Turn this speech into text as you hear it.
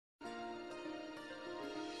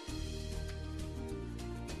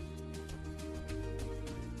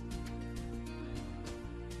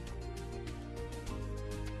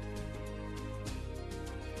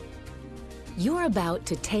You're about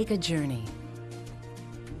to take a journey.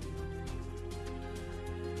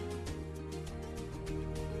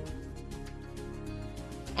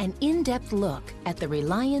 An in-depth look at the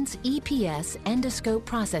Reliance EPS Endoscope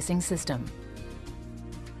processing system.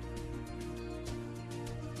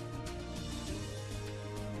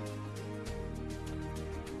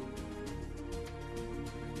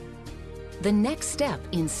 The next step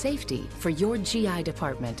in safety for your GI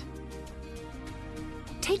department.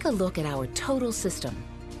 Take a look at our total system,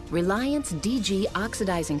 Reliance DG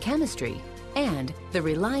Oxidizing Chemistry and the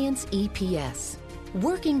Reliance EPS,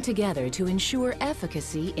 working together to ensure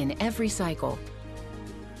efficacy in every cycle.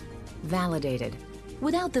 Validated,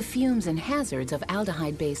 without the fumes and hazards of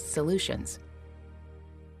aldehyde-based solutions.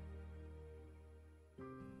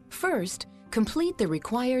 First, complete the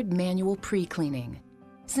required manual pre-cleaning.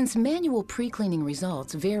 Since manual pre-cleaning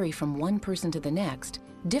results vary from one person to the next,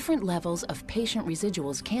 different levels of patient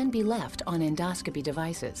residuals can be left on endoscopy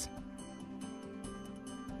devices.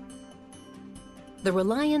 The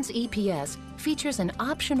Reliance EPS features an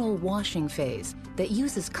optional washing phase that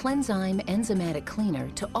uses Cleanzyme enzymatic cleaner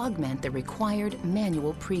to augment the required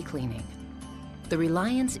manual pre-cleaning. The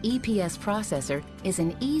Reliance EPS processor is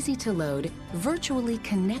an easy-to-load, virtually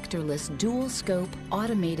connectorless dual-scope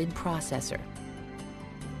automated processor.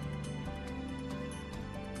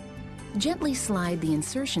 Gently slide the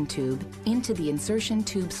insertion tube into the insertion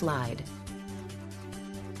tube slide.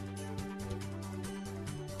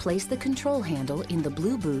 Place the control handle in the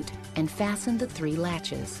blue boot and fasten the 3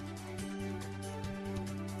 latches.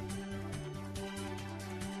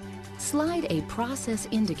 Slide a process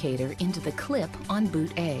indicator into the clip on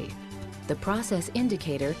boot A. The process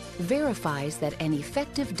indicator verifies that an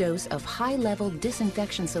effective dose of high-level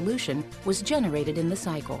disinfection solution was generated in the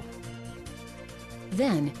cycle.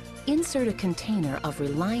 Then, insert a container of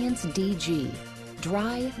Reliance DG,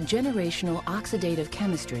 dry generational oxidative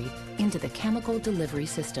chemistry, into the chemical delivery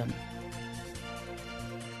system.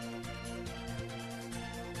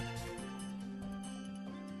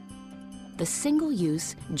 The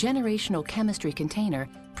single-use generational chemistry container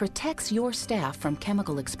protects your staff from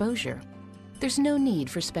chemical exposure. There's no need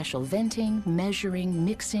for special venting, measuring,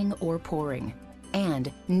 mixing, or pouring.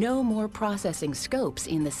 And no more processing scopes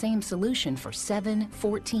in the same solution for 7,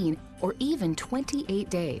 14, or even 28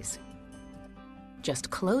 days. Just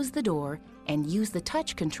close the door and use the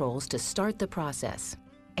touch controls to start the process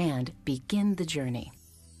and begin the journey.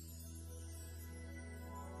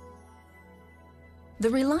 The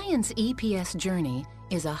Reliance EPS journey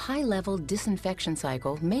is a high-level disinfection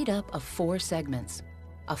cycle made up of 4 segments: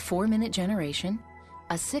 a 4-minute generation,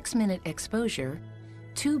 a 6-minute exposure,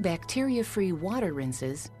 2 bacteria-free water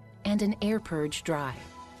rinses, and an air purge dry.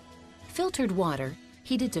 Filtered water,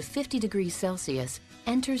 heated to 50 degrees Celsius,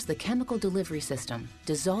 enters the chemical delivery system,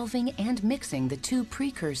 dissolving and mixing the 2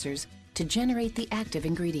 precursors to generate the active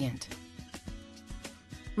ingredient.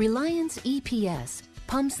 Reliance EPS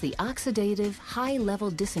pumps the oxidative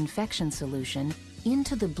high-level disinfection solution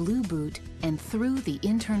into the blue boot and through the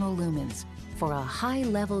internal lumens for a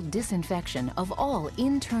high-level disinfection of all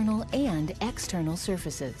internal and external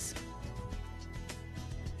surfaces.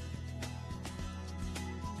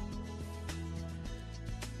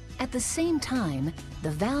 At the same time,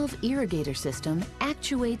 the valve irrigator system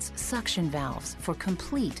actuates suction valves for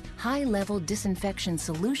complete high-level disinfection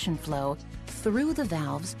solution flow through the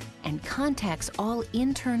valves and contacts all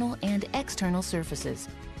internal and external surfaces,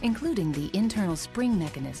 including the internal spring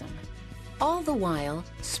mechanism. All the while,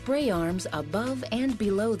 spray arms above and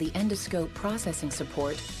below the endoscope processing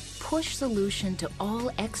support push solution to all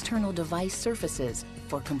external device surfaces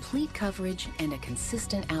for complete coverage and a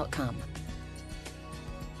consistent outcome.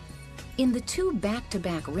 In the 2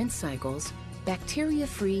 back-to-back rinse cycles,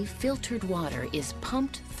 bacteria-free filtered water is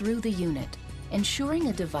pumped through the unit, ensuring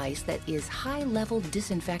a device that is high-level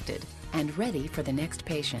disinfected and ready for the next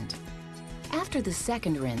patient. After the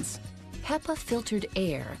second rinse, HEPA-filtered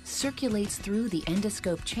air circulates through the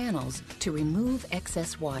endoscope channels to remove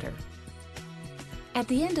excess water. At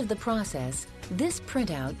the end of the process, this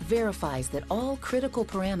printout verifies that all critical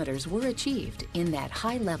parameters were achieved in that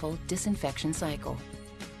high-level disinfection cycle.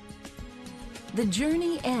 The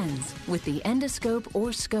journey ends with the endoscope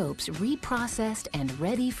or scopes reprocessed and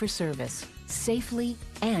ready for service, safely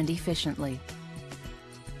and efficiently.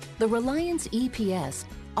 The Reliance EPS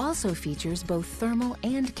also features both thermal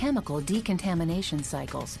and chemical decontamination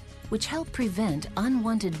cycles, which help prevent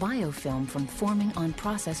unwanted biofilm from forming on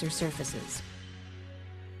processor surfaces.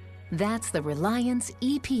 That's the Reliance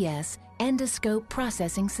EPS Endoscope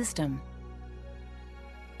Processing System.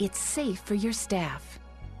 It's safe for your staff,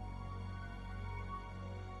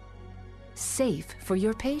 safe for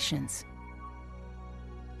your patients,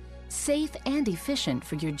 safe and efficient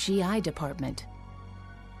for your GI department.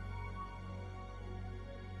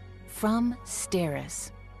 From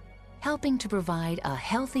Steris, helping to provide a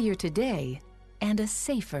healthier today and a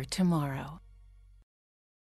safer tomorrow.